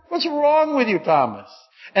 What's wrong with you, Thomas?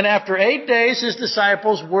 And after 8 days, his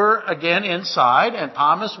disciples were again inside, and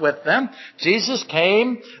Thomas with them. Jesus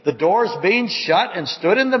came, the doors being shut, and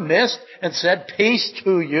stood in the midst, and said, peace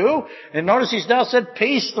to you. And notice he's now said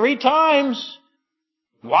peace 3 times.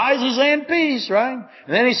 Why is he saying peace, right?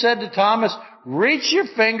 And then he said to Thomas, reach your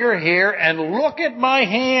finger here and look at my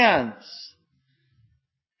hands.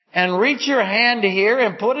 And reach your hand here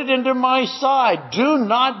and put it into my side. Do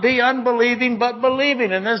not be unbelieving, but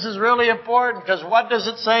believing. And this is really important, because what does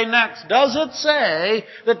it say next? Does it say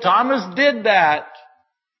that Thomas did that?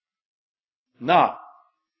 No.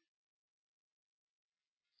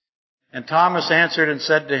 And Thomas answered and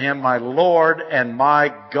said to him, my Lord and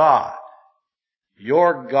my God,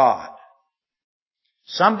 your God.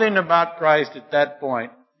 Something about Christ at that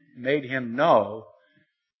point made him know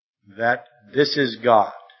that this is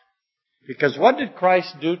God. Because what did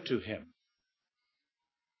Christ do to him?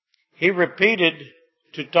 He repeated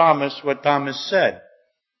to Thomas what Thomas said.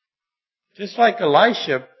 Just like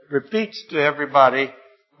Elisha repeats to everybody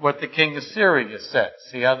what the king of Syria said.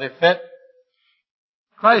 See how they fit?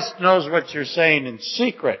 Christ knows what you're saying in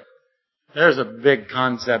secret. There's a big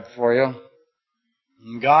concept for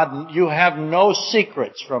you. God, you have no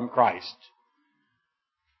secrets from Christ.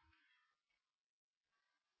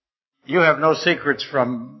 You have no secrets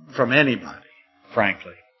from anybody,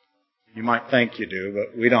 frankly. You might think you do,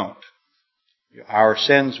 but we don't. Our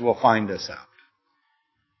sins will find us out.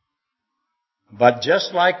 But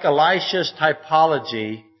just like Elisha's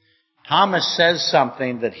typology, Thomas says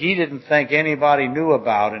something that he didn't think anybody knew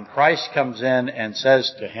about, and Christ comes in and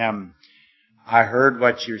says to him, I heard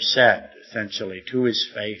what you said, essentially, to his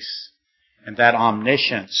face. And that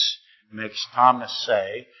omniscience makes Thomas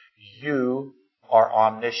say, you are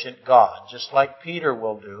omniscient God, just like Peter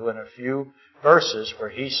will do in a few verses where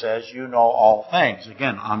he says, you know all things.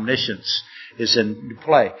 Again, omniscience is in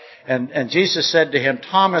play. And Jesus said to him,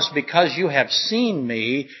 Thomas, because you have seen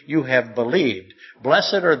me, you have believed.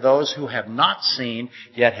 Blessed are those who have not seen,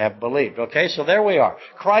 yet have believed. Okay, so there we are.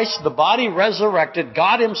 Christ, the body resurrected,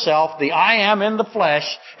 God himself, the I am in the flesh,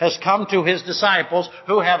 has come to his disciples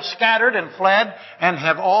who have scattered and fled and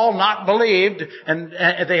have all not believed, and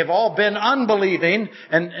they have all been unbelieving.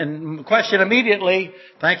 And question immediately,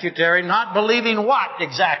 thank you, Terry, not believing what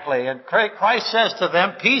exactly? And Christ says to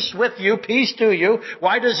them, peace with you, peace to you.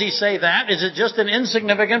 Why does he say that? Is it just an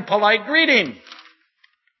insignificant, polite greeting?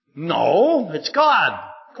 No, it's God.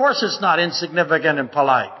 Of course it's not insignificant and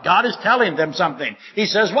polite. God is telling them something. He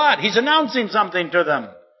says what? He's announcing something to them.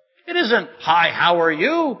 It isn't, hi, how are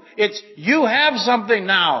you? It's, you have something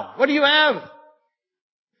now. What do you have?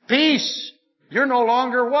 Peace. You're no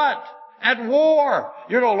longer what? At war.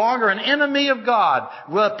 You're no longer an enemy of God.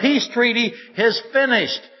 The peace treaty is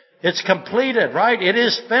finished. It's completed, right? It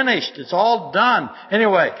is finished. It's all done.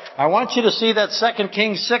 Anyway, I want you to see that 2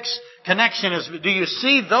 Kings 6 connection is, do you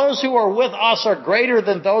see those who are with us are greater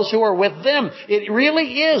than those who are with them? It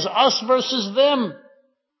really is us versus them.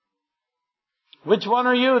 Which one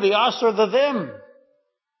are you, the us or the them?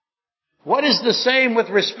 What is the same with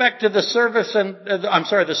respect to the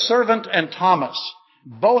servant and Thomas?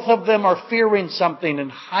 Both of them are fearing something and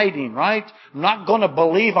hiding, right? I'm not going to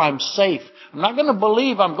believe I'm safe. I'm not going to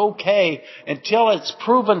believe I'm okay until it's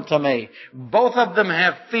proven to me. Both of them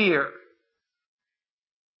have fear.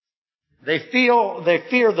 They fear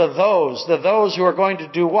the those who are going to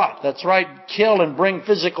do what? That's right, kill and bring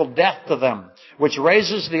physical death to them, which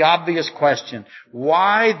raises the obvious question.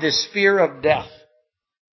 Why this fear of death?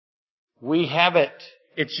 We have it.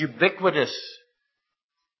 It's ubiquitous.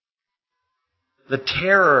 The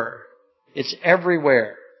terror, it's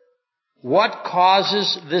everywhere. What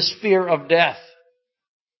causes this fear of death?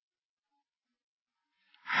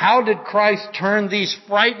 How did Christ turn these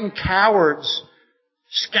frightened cowards,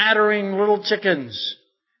 scattering little chickens,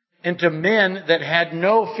 into men that had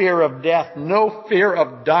no fear of death, no fear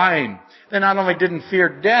of dying? They not only didn't fear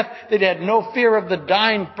death, they had no fear of the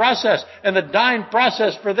dying process. And the dying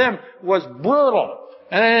process for them was brutal.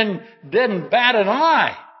 And didn't bat an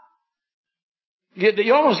eye.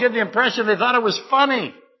 You almost get the impression they thought it was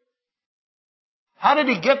funny. How did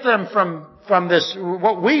he get them from this,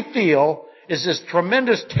 what we feel is this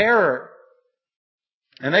tremendous terror?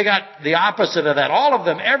 And they got the opposite of that. All of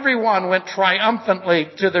them, everyone went triumphantly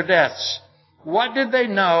to their deaths. What did they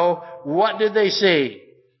know? What did they see?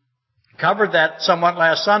 Covered that somewhat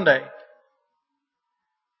last Sunday.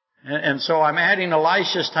 And so I'm adding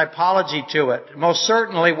Elisha's typology to it. Most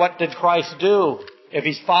certainly, what did Christ do? If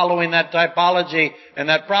he's following that typology and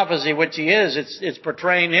that prophecy, which he is, it's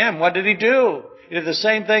portraying him. What did he do? He did the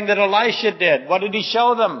same thing that Elisha did. What did he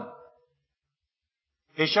show them?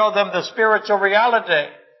 He showed them the spiritual reality.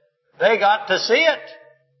 They got to see it.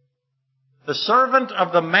 The servant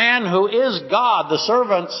of the man who is God, the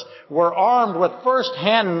servants were armed with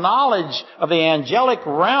first-hand knowledge of the angelic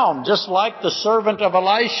realm, just like the servant of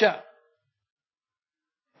Elisha.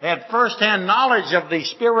 They had first-hand knowledge of the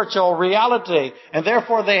spiritual reality, and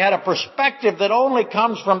therefore they had a perspective that only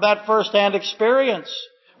comes from that first-hand experience,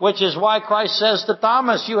 which is why Christ says to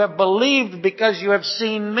Thomas, you have believed because you have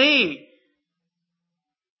seen me.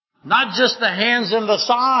 Not just the hands and the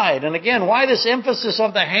side. And again, why this emphasis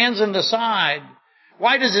on the hands and the side?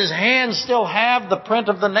 Why does his hands still have the print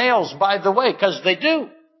of the nails, by the way? Because they do.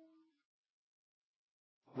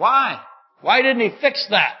 Why? Why didn't he fix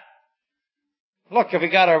that? Look, if he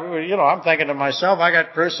got I'm thinking to myself, I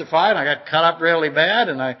got crucified, I got cut up really bad,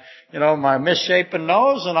 and my misshapen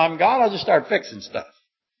nose, and I'm God, I'll just start fixing stuff.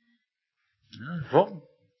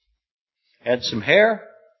 Add some hair.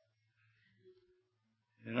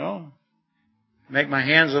 Make my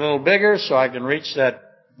hands a little bigger so I can reach that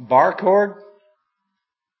barcode.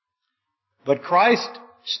 But Christ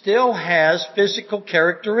still has physical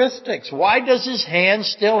characteristics. Why does his hands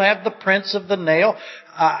still have the prints of the nail?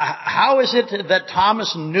 How is it that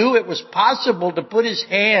Thomas knew it was possible to put his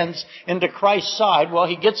hands into Christ's side? Well,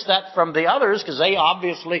 he gets that from the others because they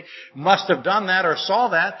obviously must have done that or saw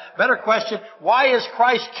that. Better question, why is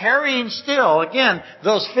Christ carrying still, again,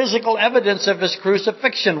 those physical evidence of his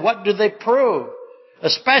crucifixion? What do they prove?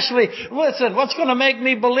 Especially, listen, what's going to make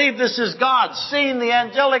me believe this is God? Seeing the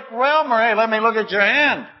angelic realm, or hey, let me look at your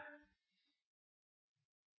hand.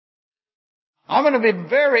 I'm going to be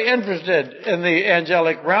very interested in the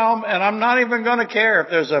angelic realm, and I'm not even going to care if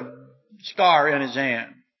there's a scar in his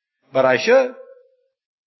hand. But I should,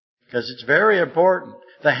 because it's very important.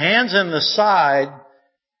 The hands and the side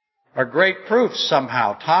are great proofs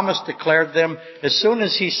somehow. Thomas declared them as soon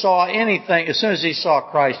as he saw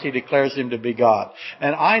Christ, he declares him to be God.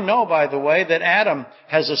 And I know, by the way, that Adam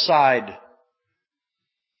has a side.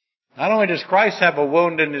 Not only does Christ have a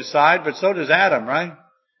wound in his side, but so does Adam, right?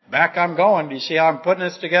 Back I'm going. Do you see how I'm putting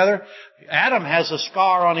this together? Adam has a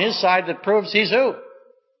scar on his side that proves he's who?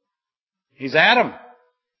 He's Adam.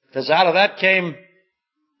 Because out of that came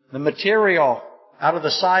the material. Out of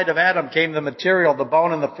the side of Adam came the material, the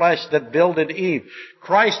bone and the flesh that builded Eve.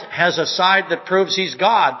 Christ has a side that proves he's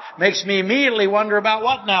God. Makes me immediately wonder about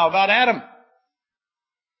what now? About Adam.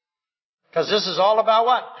 Because this is all about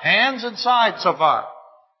what? Hands and side so far.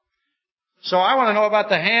 So I want to know about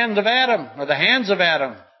the hand of Adam, or the hands of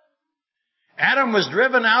Adam. Adam was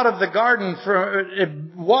driven out of the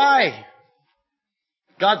garden why?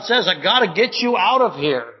 God says, I got to get you out of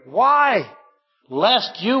here. Why?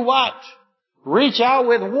 Lest you what? Reach out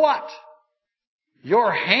with what?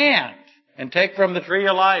 Your hand and take from the tree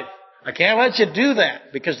of life. I can't let you do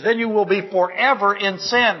that because then you will be forever in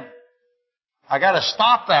sin. I got to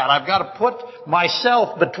stop that. I've got to put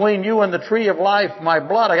myself between you and the tree of life, my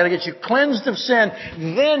blood. I got to get you cleansed of sin.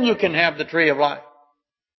 Then you can have the tree of life.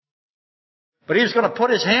 But he's going to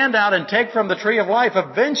put his hand out and take from the tree of life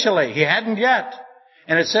eventually. He hadn't yet.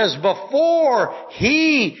 And it says before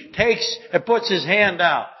he takes and puts his hand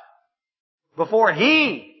out. before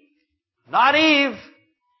he, not Eve.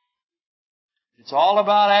 It's all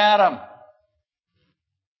about Adam.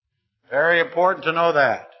 Very important to know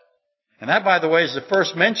that. And that, by the way, is the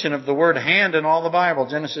first mention of the word hand in all the Bible,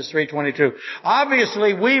 Genesis 3:22.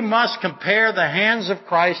 Obviously, we must compare the hands of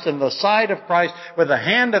Christ and the side of Christ with the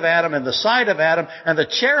hand of Adam and the side of Adam and the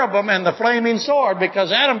cherubim and the flaming sword,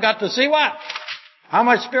 because Adam got to see what? How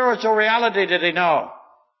much spiritual reality did he know?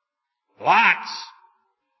 Lots.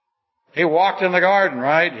 He walked in the garden,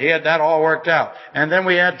 right? He had that all worked out. And then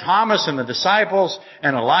we had Thomas and the disciples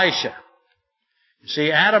and Elisha. You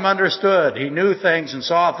see, Adam understood. He knew things and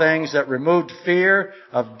saw things that removed fear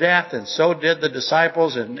of death, and so did the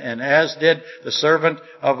disciples, and as did the servant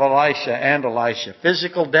of Elisha and Elisha.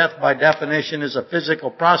 Physical death, by definition, is a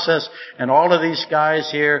physical process, and all of these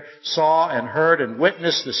guys here saw and heard and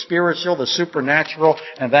witnessed the spiritual, the supernatural,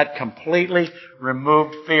 and that completely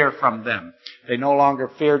removed fear from them. They no longer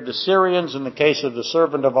feared the Syrians in the case of the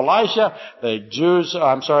servant of Elisha.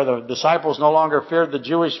 The disciples no longer feared the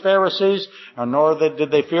Jewish Pharisees, nor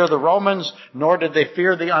did they fear the Romans, nor did they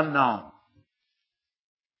fear the unknown.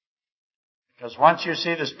 Because once you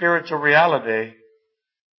see the spiritual reality,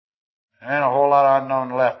 there ain't a whole lot of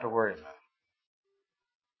unknown left to worry about.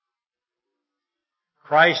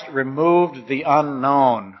 Christ removed the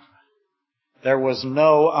unknown. There was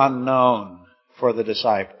no unknown for the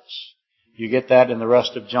disciples. You get that in the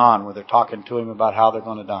rest of John, where they're talking to him about how they're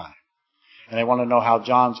going to die. And they want to know how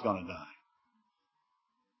John's going to die.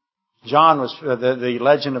 The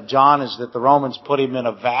legend of John is that the Romans put him in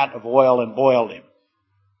a vat of oil and boiled him.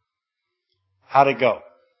 How'd it go?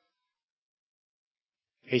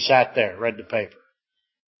 He sat there, read the paper.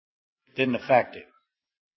 It didn't affect him.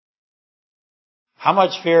 How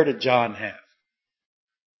much fear did John have?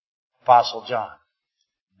 Apostle John?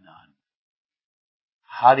 None.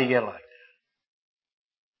 How do you get like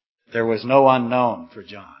that? There was no unknown for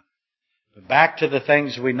John. But back to the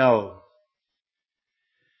things we know.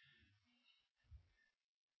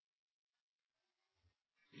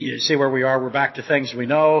 You see where we are? We're back to things we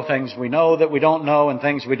know that we don't know, and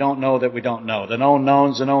things we don't know that we don't know. The known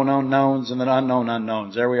knowns, the known unknowns, and the unknown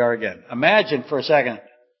unknowns. There we are again. Imagine for a second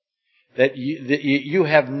that you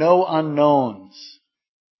have no unknowns.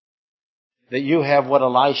 That you have what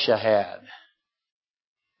Elisha had.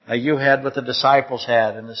 You had what the disciples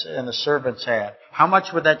had and the servants had. How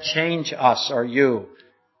much would that change us or you?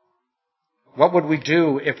 What would we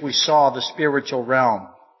do if we saw the spiritual realm?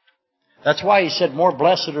 That's why he said, more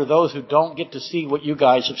blessed are those who don't get to see what you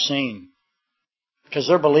guys have seen. Because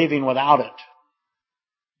they're believing without it.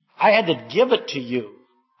 I had to give it to you,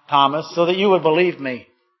 Thomas, so that you would believe me.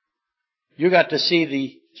 You got to see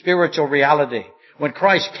the spiritual reality. When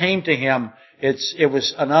Christ came to him, it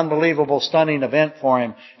was an unbelievable, stunning event for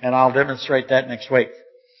him, and I'll demonstrate that next week.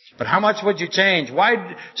 But how much would you change? Why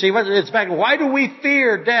do we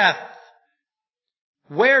fear death?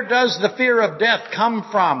 Where does the fear of death come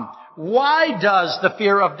from? Why does the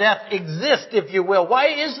fear of death exist, if you will? Why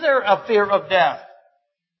is there a fear of death?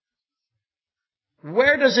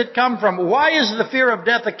 Where does it come from? Why is the fear of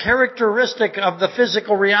death a characteristic of the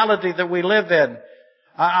physical reality that we live in?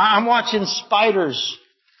 I'm watching spiders.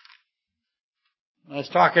 I was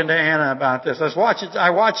talking to Anna about this. I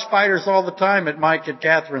watch spiders all the time at Mike and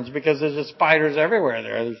Catherine's because there's just spiders everywhere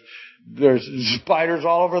there. There's spiders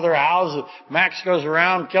all over their house. Max goes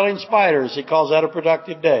around killing spiders. He calls that a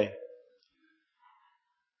productive day.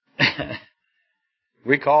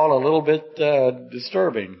 We call it a little bit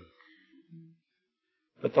disturbing.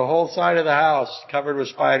 But the whole side of the house covered with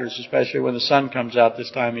spiders, especially when the sun comes out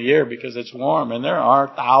this time of year because it's warm, and there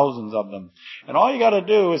are thousands of them. And all you got to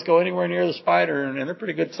do is go anywhere near the spider, and they're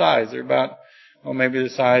pretty good size. They're about, maybe the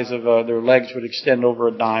size of their legs would extend over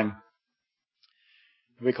a dime.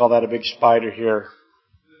 We call that a big spider here.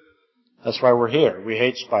 That's why we're here. We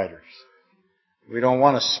hate spiders. We don't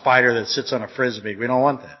want a spider that sits on a frisbee. We don't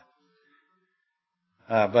want that.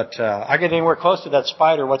 But I get anywhere close to that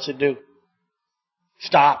spider, what's it do?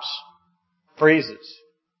 Stops. Freezes.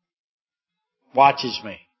 Watches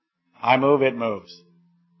me. I move, it moves.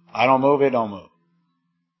 I don't move, it don't move.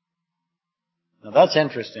 Now that's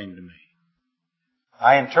interesting to me.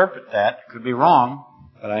 I interpret that, could be wrong,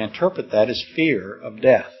 but I interpret that as fear of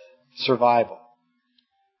death. Survival.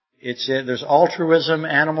 There's altruism.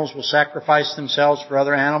 Animals will sacrifice themselves for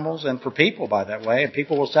other animals and for people, by that way. And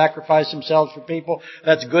people will sacrifice themselves for people.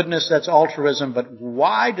 That's goodness, that's altruism. But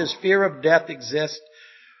why does fear of death exist?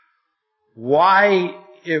 Why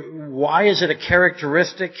is it a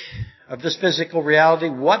characteristic of this physical reality?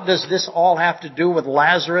 What does this all have to do with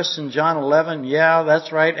Lazarus in John 11? Yeah,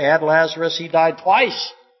 that's right. Add Lazarus. He died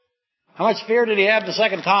twice. How much fear did he have the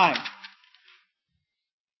second time?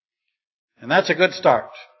 And that's a good start.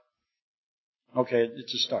 Okay,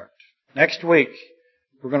 it's a start. Next week,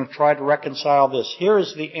 we're going to try to reconcile this. Here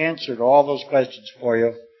is the answer to all those questions for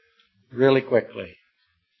you really quickly.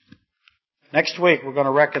 Next week, we're going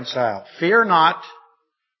to reconcile. Fear not,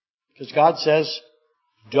 because God says,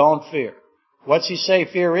 don't fear. What's He say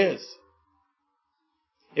fear is?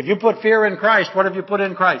 If you put fear in Christ, what have you put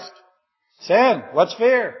in Christ? Sin. What's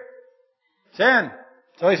fear? Sin.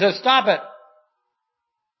 So He says, stop it.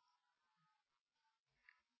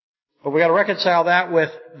 But we got to reconcile that with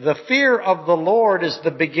the fear of the Lord is the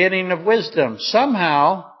beginning of wisdom.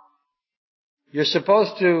 Somehow, you're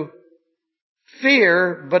supposed to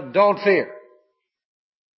fear, but don't fear.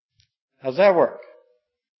 How's that work?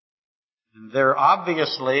 There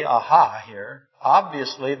obviously,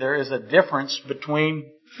 obviously there is a difference between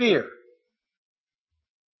fear.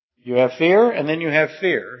 You have fear, and then you have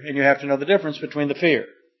fear, and you have to know the difference between the fear.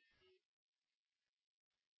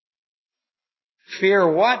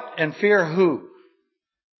 Fear what and fear who?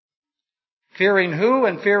 Fearing who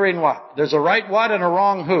and fearing what? There's a right what and a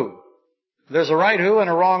wrong who. There's a right who and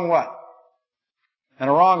a wrong what? And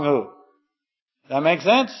a wrong who. Does that make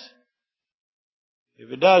sense?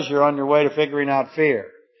 If it does, you're on your way to figuring out fear.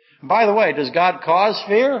 And by the way, does God cause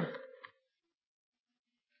fear?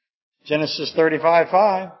 Genesis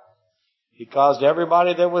 35:5. He caused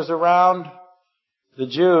everybody that was around the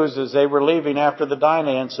Jews as they were leaving after the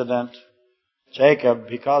Dinah incident. Jacob,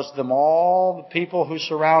 he caused them all the people who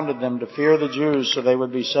surrounded them to fear the Jews so they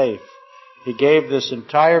would be safe. He gave this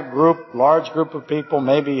entire group, large group of people,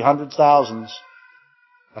 maybe hundreds, thousands,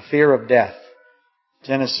 a fear of death.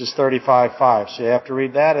 Genesis 35:5. So you have to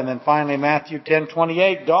read that. And then finally Matthew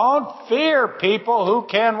 10:28. Don't fear people who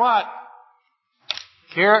can what?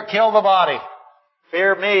 Kill the body.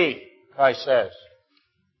 Fear me, Christ says.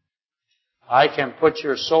 I can put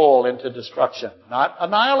your soul into destruction. Not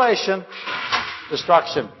annihilation,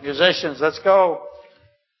 destruction. Musicians, let's go.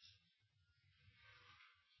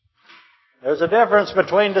 There's a difference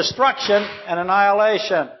between destruction and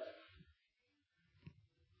annihilation.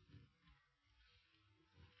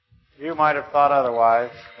 You might have thought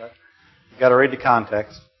otherwise, but you've got to read the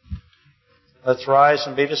context. Let's rise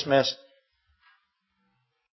and be dismissed.